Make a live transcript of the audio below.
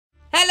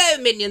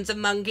Hello, minions and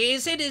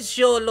monkeys. It is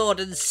your Lord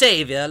and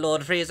Saviour,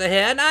 Lord Frieza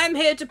here, and I'm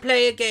here to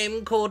play a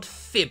game called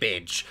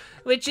Fibbage,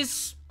 which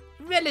is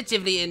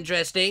relatively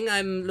interesting.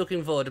 I'm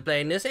looking forward to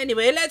playing this.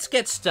 Anyway, let's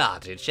get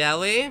started, shall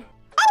we?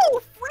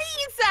 Oh,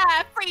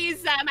 Frieza!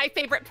 Frieza, my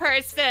favorite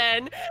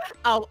person.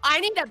 Oh,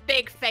 I need a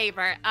big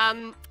favor. I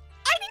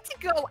need to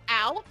go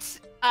out,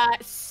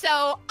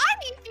 so I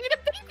need you to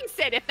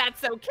babysit if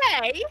that's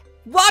okay.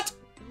 What?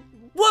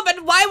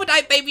 Woman, why would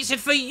I babysit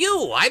for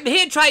you? I'm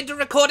here trying to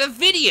record a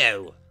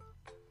video.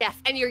 Yes,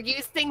 and you're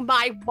using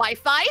my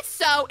Wi-Fi,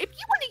 so if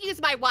you want to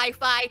use my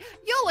Wi-Fi,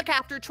 you'll look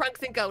after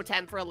Trunks and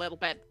Goten for a little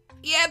bit.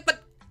 Yeah,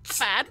 but...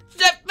 Bad.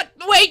 But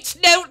wait,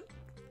 no...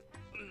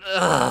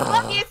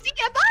 Love you, see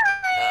ya,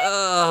 bye!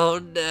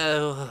 Oh,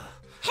 no.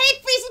 Hey,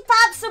 Freezy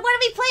Pops, so what are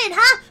we playing,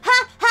 huh?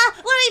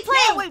 What are we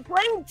playing? What are we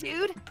playing,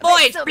 dude?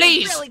 Boys, That's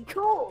please! really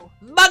cool.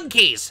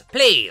 Monkeys,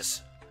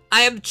 please!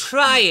 I am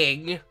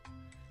trying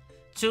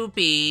to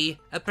be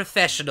a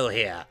professional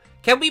here.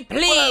 Can we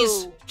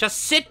please just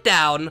sit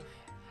down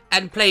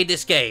and play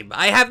this game?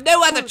 I have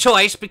no other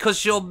choice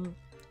because your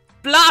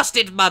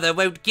blasted mother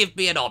won't give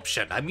me an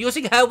option. I'm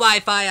using her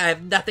Wi-Fi, I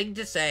have nothing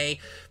to say.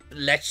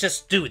 Let's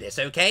just do this,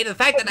 okay? The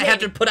fact that I have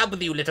to put up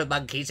with you little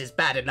monkeys is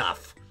bad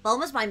enough.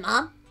 Bulma's my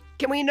mom.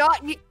 Can we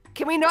not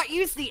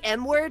use the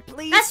M-word,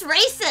 please? That's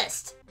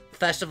racist!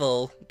 First of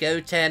all,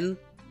 Goten,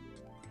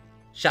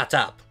 shut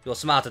up. You're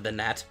smarter than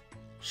that.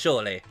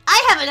 Surely.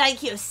 I have an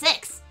IQ of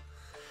 6.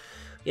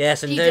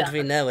 Yes, and don't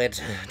we know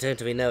it.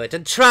 Don't we know it.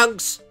 And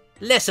Trunks,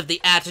 less of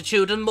the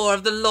attitude and more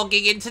of the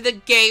logging into the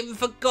game,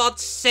 for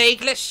God's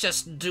sake. Let's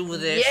just do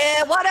this.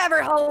 Yeah,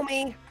 whatever,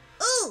 homie.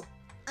 Ooh,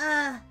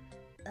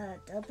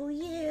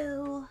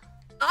 W.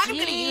 I'm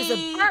gonna use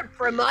a burp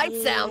for my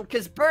sound,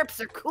 because burps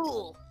are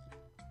cool.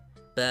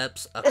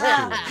 Burps are cool.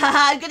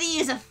 I'm gonna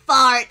use a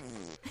fart.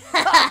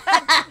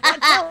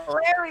 That's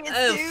hilarious,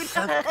 Oh, dude.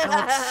 for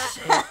God's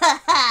sake.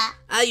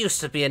 I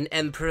used to be an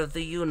emperor of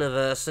the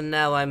universe, and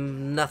now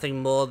I'm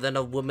nothing more than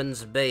a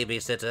woman's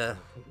babysitter.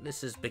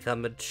 This has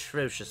become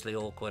atrociously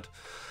awkward.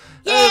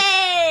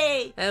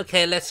 Yay!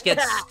 Okay, let's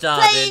get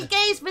started. Playing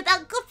games with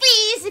Uncle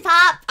Freezy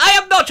Pop. I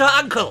am not your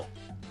uncle!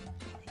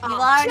 You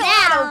are chill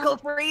now. out, Uncle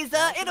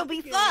Frieza. It'll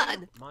be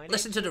fun.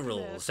 Listen to the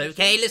rules,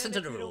 okay? Listen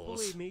to the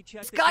rules.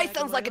 This guy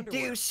sounds like a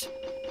douche.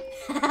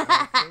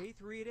 Okay,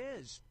 3 it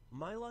is.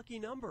 My lucky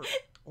number.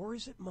 Or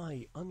is it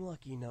my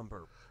unlucky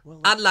number? Well,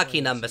 Unlucky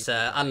number,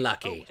 sir.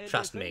 Unlucky.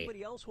 Trust me.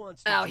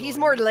 Oh, he's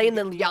more lame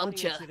than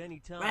Yamcha.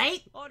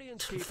 Right?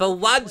 For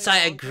once, I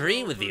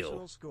agree with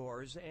you.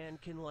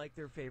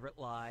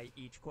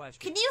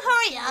 Can you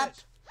hurry up?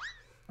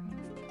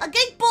 I'm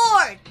getting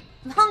bored.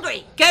 I'm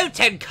hungry.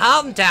 Goten,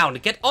 calm down.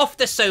 Get off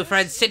the sofa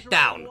and sit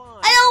down.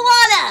 I don't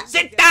wanna.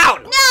 Sit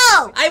down!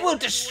 No! I will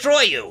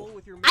destroy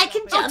you. I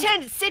can jump.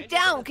 Goten, sit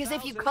down, because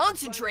if you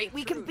concentrate,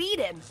 we can beat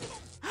him.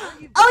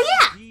 Oh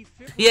yeah.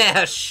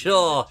 Yeah,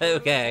 sure.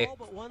 Okay.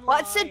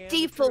 What's a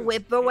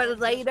defibrillator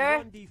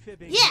later?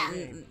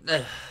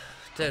 Yeah.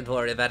 Don't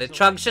worry about it.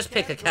 Trunks, just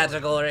pick a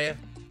category.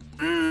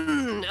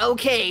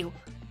 Okay.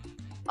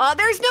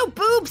 There's no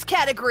boobs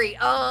category.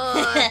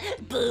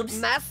 Boobs.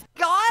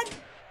 Mascot?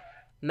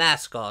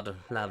 Mascot.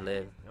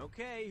 Lovely.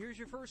 Okay, here's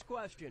your first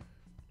question.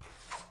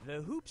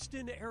 The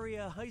Hoopeston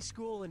Area High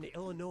School in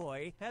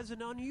Illinois has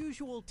an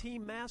unusual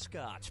team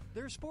mascot.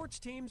 Their sports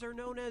teams are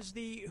known as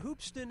the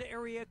Hoopeston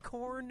Area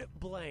Corn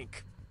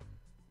Blank.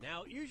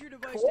 Now, use your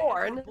device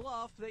Corn? to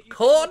bluff that you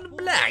Corn can fool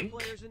Blank?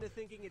 players into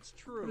thinking it's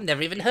true. I've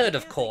never even heard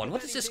of corn.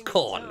 What is this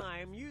corn?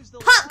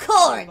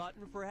 Popcorn!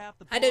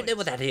 I don't know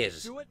what that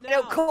is.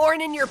 No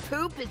corn in your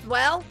poop as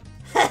well?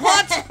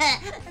 What?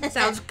 That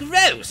sounds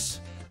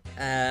gross.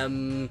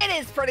 It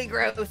is pretty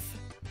gross.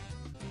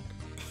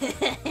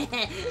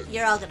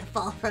 You're all gonna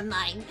fall from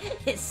mine.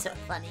 It's so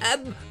funny.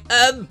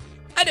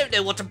 I don't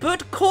know what to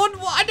put. Corn?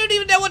 I don't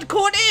even know what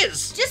corn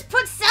is. Just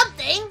put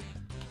something.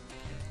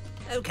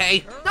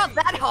 Okay. Not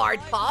that hard,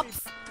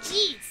 Pops.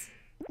 Jeez.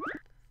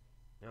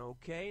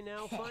 Okay,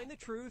 now find the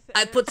truth.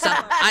 I put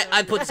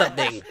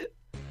something.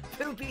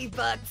 Poopy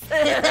butts.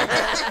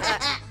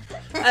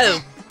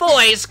 Oh,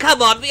 boys,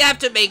 come on. We have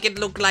to make it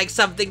look like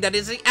something that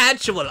is the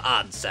actual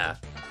answer.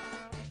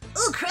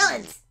 Ooh,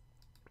 Krillins.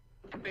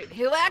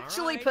 Who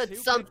actually put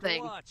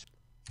something?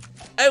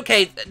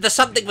 Okay, the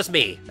something was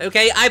me.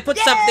 Okay, I put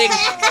something.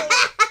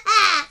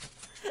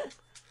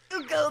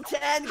 You go,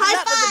 10. High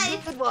That five.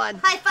 was a good one.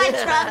 High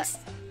five, Trunks.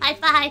 High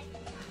five.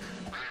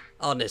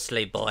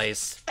 Honestly,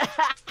 boys.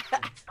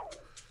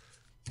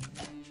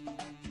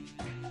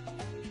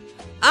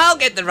 I'll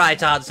get the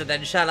right answer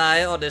then, shall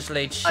I?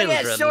 Honestly, children.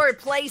 Oh yeah, sure.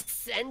 Play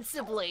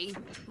sensibly.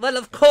 Well,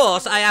 of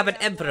course, I am an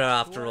emperor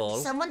after all.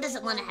 Someone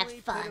doesn't want to have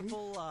fun.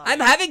 I'm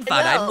having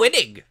fun. No. I'm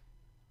winning.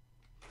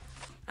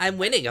 I'm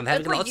winning. I'm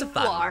having That's what lots you of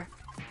fun. are.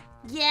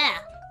 Yeah.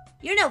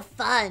 You're no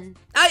fun.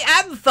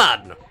 I am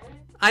fun.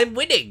 I'm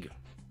winning.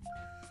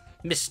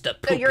 Mr.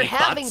 Poopy No, you're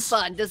having Butts.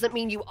 fun doesn't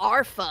mean you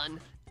are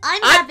fun.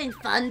 I'm having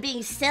fun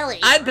being silly.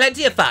 I'm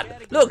plenty of fun.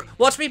 Look,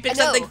 watch me pick I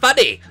know. something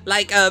funny,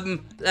 like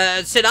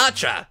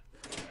Sinatra.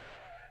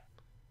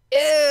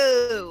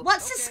 Ew.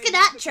 What's a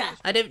Skinatra?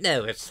 I don't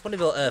know. It's one of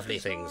your earthly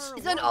things.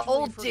 He's an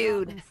old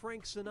dude.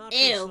 Frank Sinatra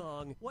Ew.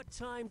 song, What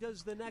Time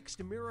Does the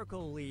Next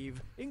Miracle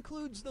Leave?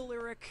 Includes the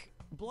lyric,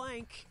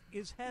 blank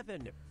is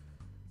heaven.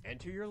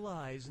 Enter your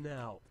lies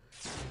now.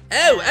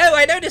 Oh,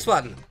 I know this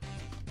one.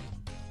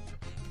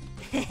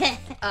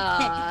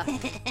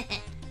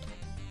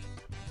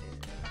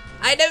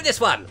 I know this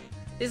one.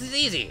 This is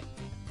easy.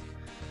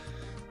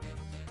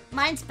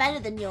 Mine's better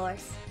than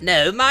yours.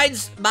 No,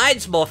 mine's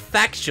more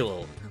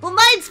factual. Well,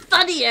 mine's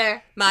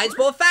funnier. Mine's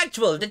more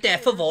factual. The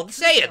death of all the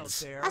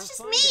Saiyans. That's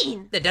just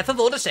mean. The death of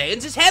all the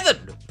Saiyans is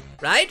heaven,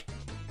 right?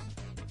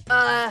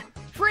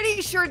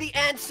 Pretty sure the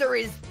answer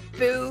is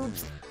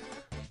boobs.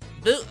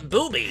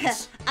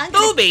 Boobies? I'm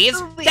gonna-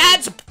 Boobies? Boobies.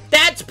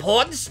 That's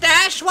porn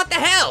stash? What the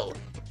hell?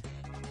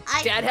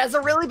 Dad has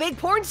a really big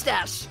porn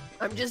stash.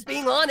 I'm just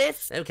being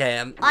honest.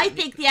 Okay, I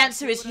think the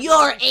answer is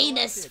your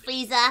anus,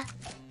 Frieza.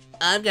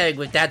 I'm going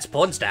with Dad's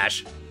porn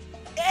stash.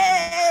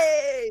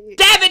 Hey!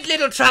 Damn it,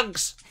 little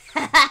Trunks!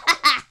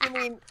 I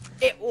mean,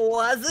 it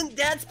wasn't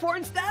Dad's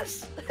porn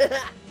stash?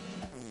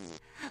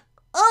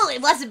 Oh,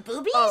 it wasn't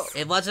boobies? Oh.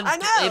 It wasn't. I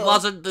know. It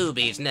wasn't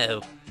boobies.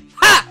 No.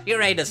 Ha!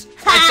 Uranus,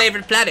 my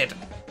favorite planet.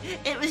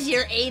 It was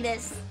your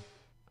anus.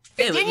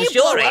 No, it Didn't was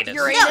you blow your up anus.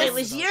 your No, anus? it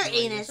was your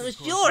anus. It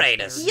was your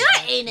anus. Your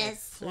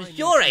anus. It was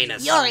your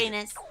anus. Your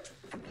anus.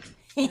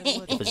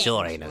 It was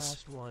your anus.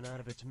 Last one out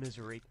of its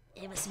misery.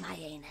 It was my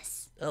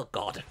anus. Oh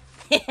God.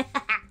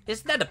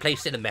 Isn't that a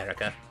place in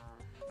America?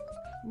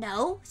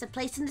 No, it's a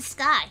place in the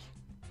sky.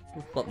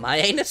 What, my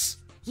anus?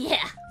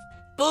 Yeah.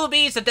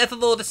 Boobies, the death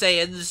of all the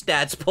Saiyans,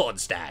 Dad's porn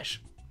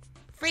stash.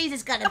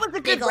 Frieza's got a That was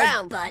a big good old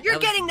round. butt. You're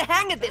getting the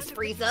hang of this,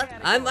 Frieza.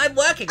 I'm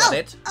working on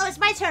it. Oh, it's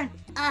my turn.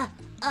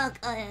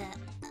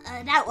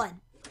 That one.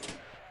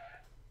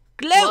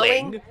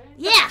 Glowing.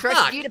 Yeah.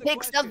 Trust you to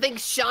pick something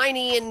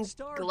shiny and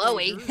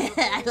glowy.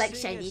 I like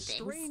shiny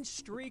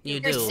things. You You're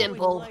do.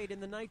 simple.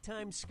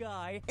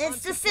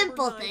 It's the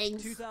simple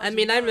things. I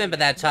mean, I remember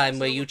that time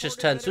where you just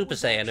turned Super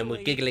Saiyan and were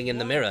giggling in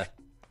the mirror.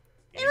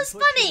 It was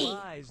funny.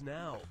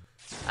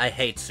 I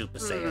hate Super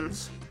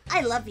Saiyans.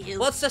 I love you.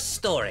 What's the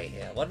story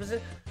here? What was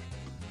it?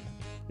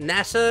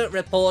 NASA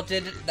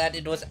reported that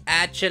it was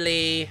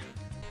actually...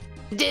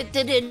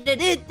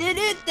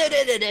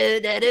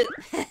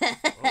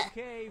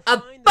 a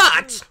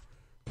butt!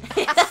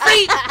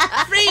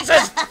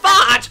 Frieza's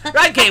fart!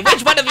 Okay,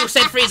 which one of you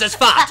said Frieza's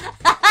fart?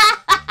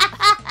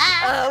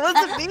 It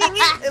wasn't me.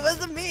 It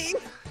wasn't me.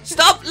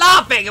 Stop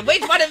laughing!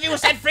 Which one of you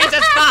said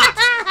Frieza's fart?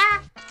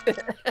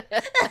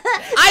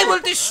 I will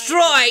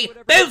destroy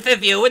both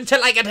of you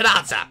until I get an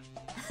answer.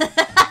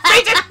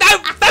 Frieza,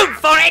 don't vote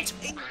for it!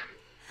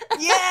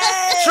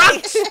 Yay!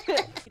 Trunks!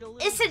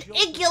 It's an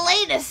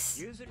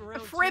iguanus.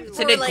 It's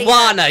an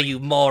iguana, you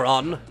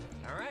moron.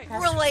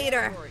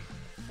 Relator.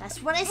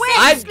 That's what I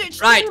Wait, said.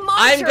 it's Right,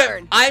 my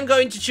turn. I'm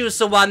going to choose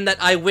the one that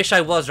I wish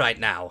I was right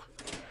now.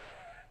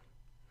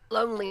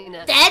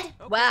 Loneliness. Dead?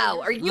 Wow,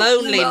 are you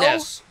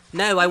Loneliness.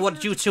 No, I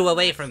want you two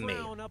away from me.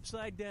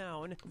 Upside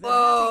down. The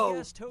Whoa. Happy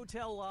Guest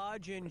Hotel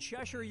Lodge in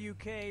Cheshire,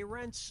 UK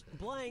rents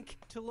blank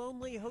to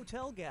lonely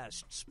hotel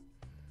guests.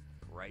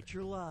 Write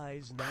your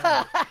lies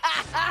now.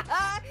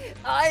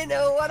 I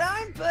know what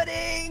I'm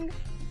putting.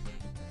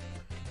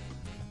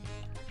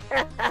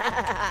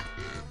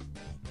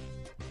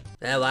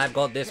 Oh, I've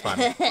got this one.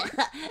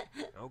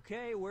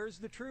 Okay, where's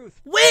the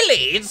truth?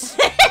 Willies?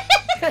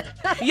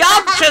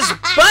 Yamcha's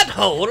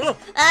butthole?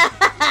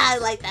 I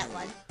like that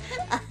one.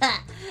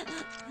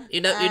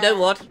 You know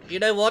what? You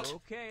know what?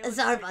 Okay,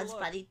 Zarbon's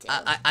funny too.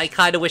 I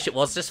kind of wish it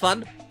was this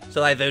one,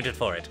 so I voted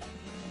for it.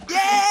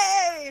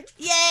 Yay!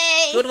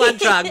 Yay! Good one,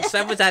 Trunks.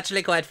 That was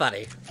actually quite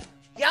funny.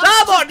 Yum,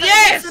 Zarbon, there's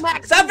yes! some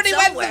action Somebody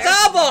went for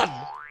somewhere.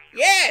 Zarbon!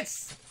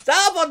 Yes!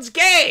 Zarbon's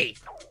gay!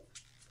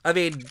 I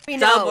mean, We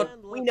know. Zarbon...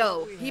 We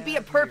know. He'd be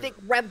a perfect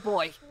rep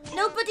boy.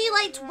 Nobody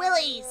liked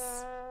Willies.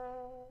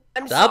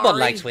 I'm Zarbon sorry.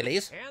 likes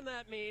Willies. And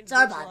that means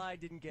Zarbon. this lie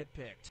didn't get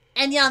picked.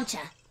 And Yamcha.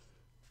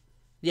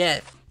 Yeah.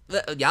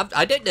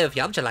 I don't know if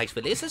Yamcha likes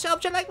Willies. Does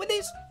Yamcha like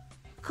Willies?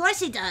 Of course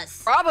he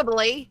does.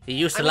 Probably. He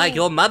used to I like mean-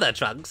 your mother,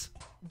 Trunks.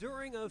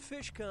 During a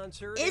fish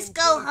concert Is in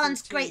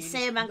Gohan's 2013, Great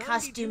Saiyaman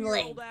costume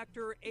 92-year-old lame?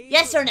 actor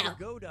Yes or no?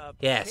 Pagoda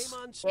Yes. came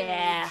on stage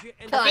Yeah,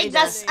 and I think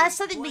Kinda. that's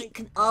something we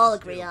can all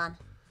agree on.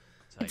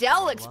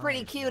 Dell looks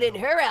pretty cute in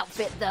her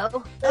outfit, though.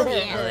 Oh, Oh,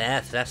 yeah.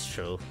 that's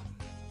true.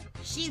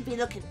 She'd be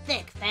looking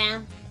thick,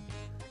 fam.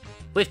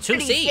 With two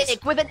Pretty C's.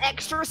 thick with an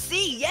extra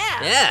C,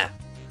 yeah. Yeah.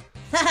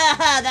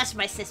 That's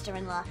my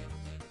sister-in-law.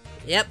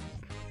 Yep.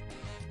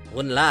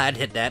 Wouldn't lie, I'd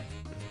hit that.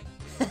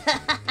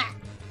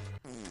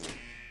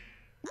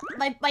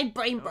 My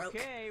brain broke.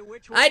 Okay,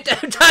 which I one?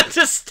 don't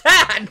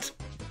understand!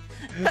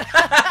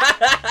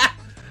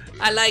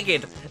 I like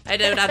it. I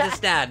don't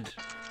understand.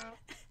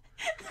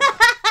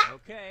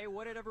 Okay,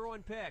 what did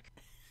everyone pick?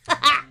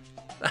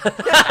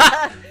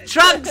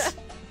 Trunks!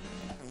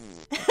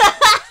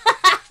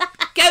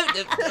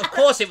 Of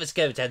course it was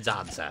Goten's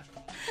answer.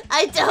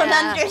 I don't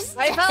Yeah. understand.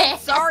 I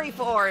felt sorry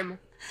for him.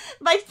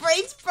 My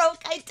brain's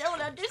broke. I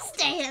don't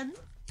understand.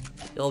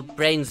 Your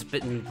brain's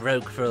been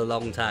broke for a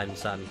long time,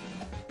 son.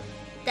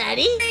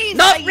 Daddy?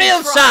 Not You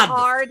real, try son!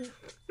 hard.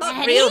 Not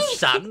Daddy? real,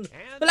 son.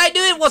 Well, I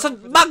knew it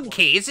wasn't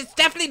monkeys. It's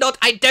definitely not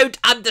I don't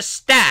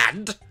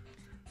understand.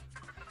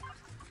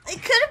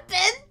 It could have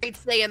been. Great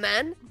say,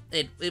 man.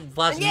 It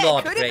was Yeah, not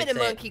it could great have been a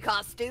thing. monkey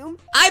costume.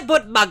 I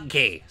put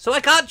monkey, so I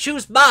can't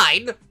choose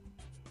mine.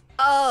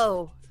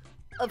 Oh,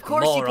 of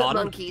course you Moron. put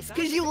monkeys,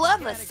 because you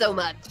love us so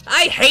much.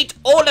 I hate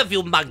all of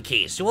you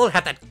monkeys. You all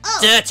have that Oh,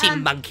 dirty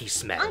monkey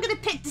smell. I'm gonna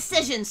pick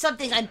decisions,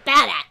 something I'm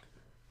bad at.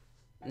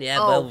 Yeah,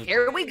 Oh, well,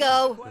 here we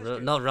go.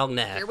 not wrong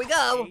there. Here we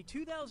go. A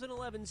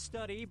 2011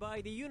 study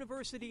by the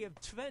University of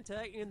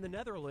Twente in the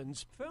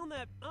Netherlands found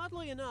that,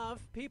 oddly enough,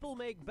 people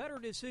make better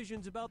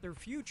decisions about their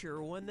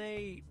future when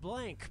they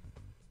blank.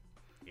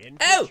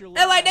 Oh,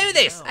 I know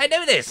this. I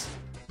know this.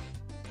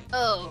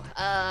 Oh,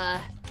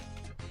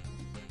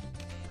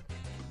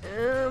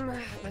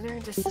 better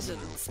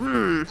decisions.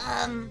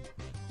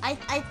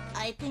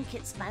 I think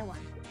it's my one.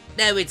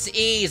 No, it's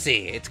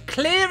easy. It's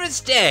clear as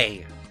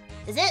day.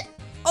 Is it?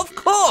 Of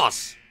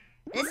course.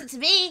 Listen to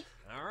me.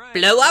 All right,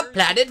 Blow up here's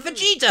planet the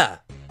truth. Vegeta.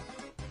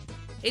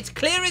 It's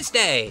clear as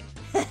day.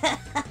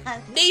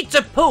 Need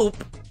to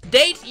poop.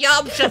 Date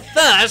Yamcha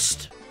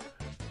first.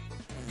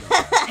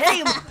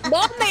 Hey,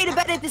 Mom made a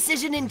better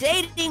decision in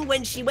dating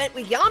when she went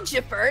with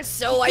Yamcha first,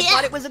 so I Yeah.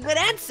 thought it was a good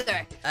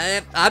answer.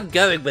 I'm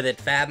going with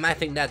it, fam. I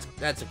think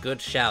that's a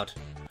good shout.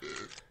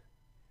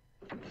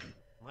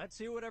 Let's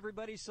see what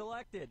everybody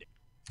selected.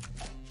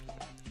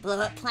 Blow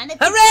up planet.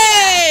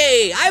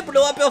 Hooray! I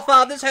blew up your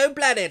father's home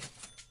planet.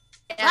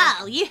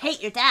 Wow, you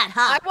hate your dad,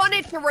 huh? I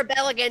wanted to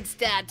rebel against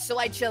Dad, so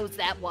I chose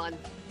that one.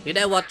 You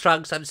know what,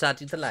 Trunks? I'm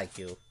starting to like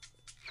you.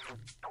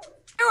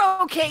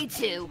 You're okay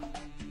too.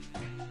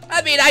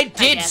 I mean, I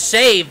did guess.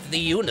 save the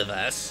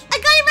universe. I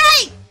got it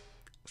right!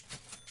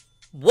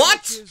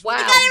 What? Wow.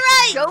 got it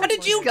right! How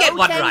did you get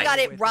one Goten right? got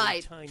it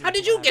right. How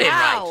did you get it right?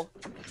 How?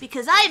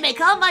 Because I make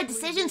all my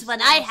decisions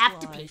when I have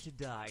to pee. To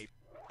die.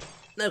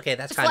 Okay,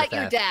 that's Just kind like of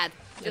fair. your dad.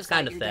 It's Just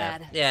kind like of your fair.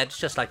 dad. Yeah, it's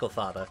just like your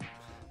father.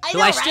 I Who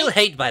know, I right? still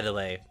hate, by the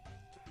way.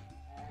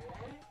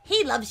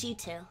 He loves you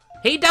too.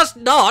 He does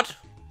not.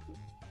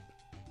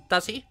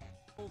 Does he?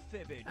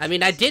 Fibbage. I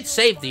mean, I did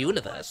save the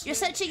universe. You're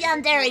such a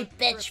yandere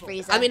bitch,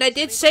 Frieza. I mean, I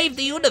did save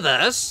the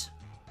universe.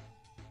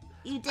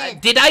 you did.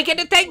 Did I get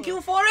a thank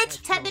you for it?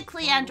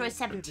 Technically, Android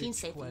 17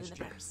 saved the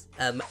universe.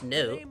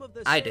 No, Name of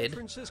the I San did.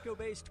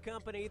 Francisco-based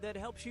company that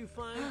helps you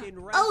find and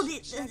Oh,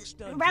 route sex the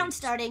dungeons. round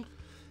starting.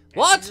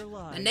 What?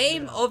 The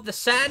name of the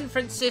San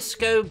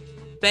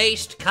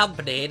Francisco-based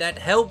company that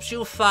helps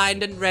you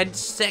find and rent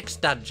sex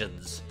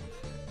dungeons.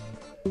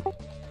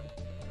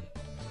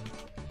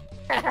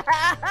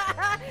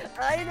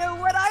 I know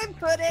what I'm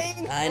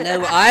putting. I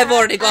know, I've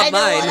already got I know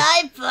mine. what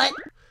I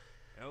put.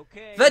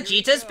 Okay, Vegeta's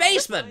here we go.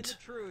 basement. Find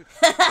the truth.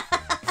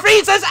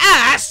 Frieza's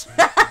ass!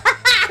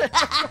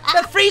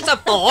 The Frieza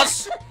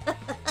Force!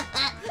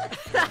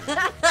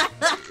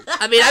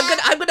 I mean,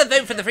 I'm gonna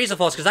vote for the Frieza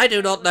Force because I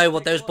do not know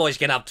what those boys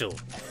get up to.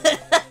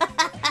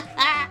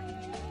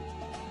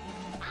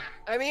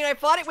 I mean, I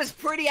thought it was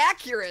pretty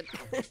accurate.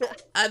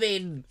 I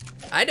mean,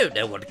 I don't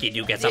know what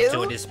Ginyu gets up to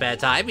You? in his spare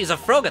time. He's a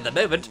frog at the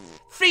moment.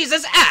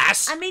 Frieza's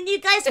ass! I mean, you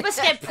guys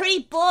must get pretty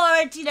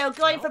bored, you know,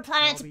 going from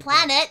planet to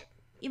planet.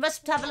 You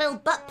must have a little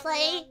butt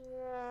play.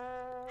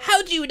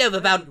 How do you know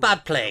about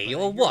butt play?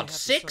 You're what,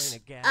 6?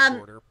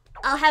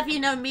 I'll have you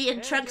know me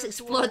and Trunks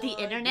explored the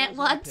internet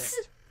once.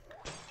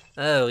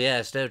 Oh,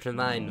 yes, don't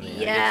remind me. I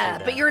did Yeah, say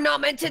but that. you're not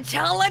meant to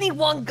tell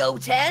anyone,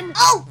 Goten.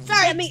 Oh,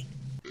 sorry.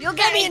 You'll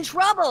get me in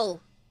trouble.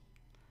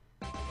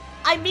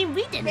 I mean,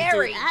 we didn't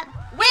Mary. do that.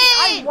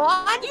 I Wait!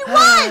 won? You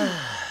won!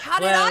 How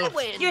did I Well-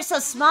 win? You're so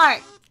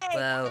smart.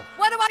 Well,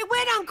 What do I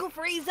win, Uncle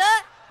Frieza?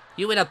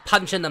 you win a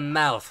punch in the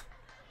mouth.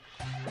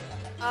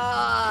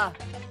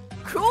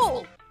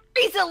 Cool.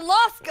 Frieza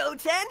lost,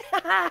 Goten.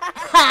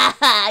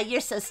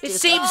 You're so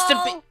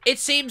stupid. It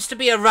seems to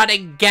be a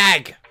running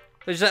gag.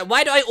 Is that,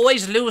 why do I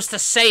always lose to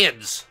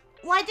Saiyans?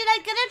 Why did I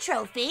get a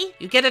trophy?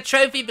 You get a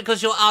trophy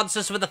because your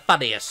answers were the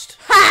funniest.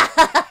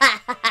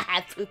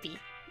 Poopy.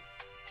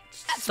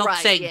 Stop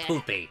right, saying yeah.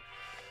 poopy.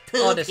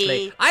 Poopy.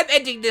 Honestly, I'm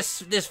ending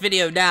this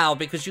video now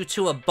because you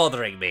two are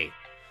bothering me.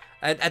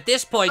 And at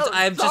this point, Oh,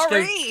 I'm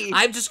sorry.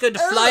 just going to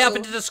fly up Oh.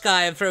 into the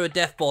sky and throw a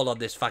death ball on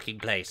this fucking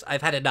place.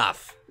 I've had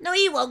enough. No,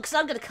 you won't, because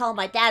I'm going to call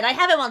my dad. I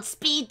have him on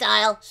speed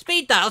dial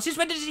Speed dial. Since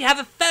when does he have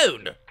a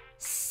phone?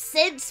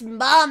 since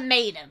Mom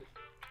made him.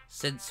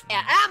 Since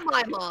Yeah, and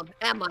my mom.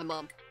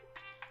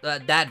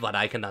 that one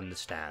I can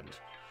understand.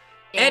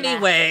 Yeah.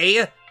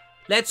 Anyway,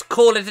 let's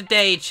call it a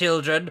day,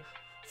 children.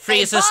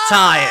 Frieza's bye.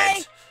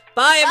 tired.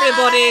 Bye,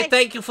 everybody. Bye.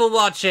 Thank you for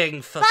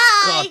watching. For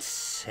Bye. God's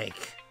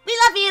sake. We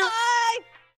love you. Bye.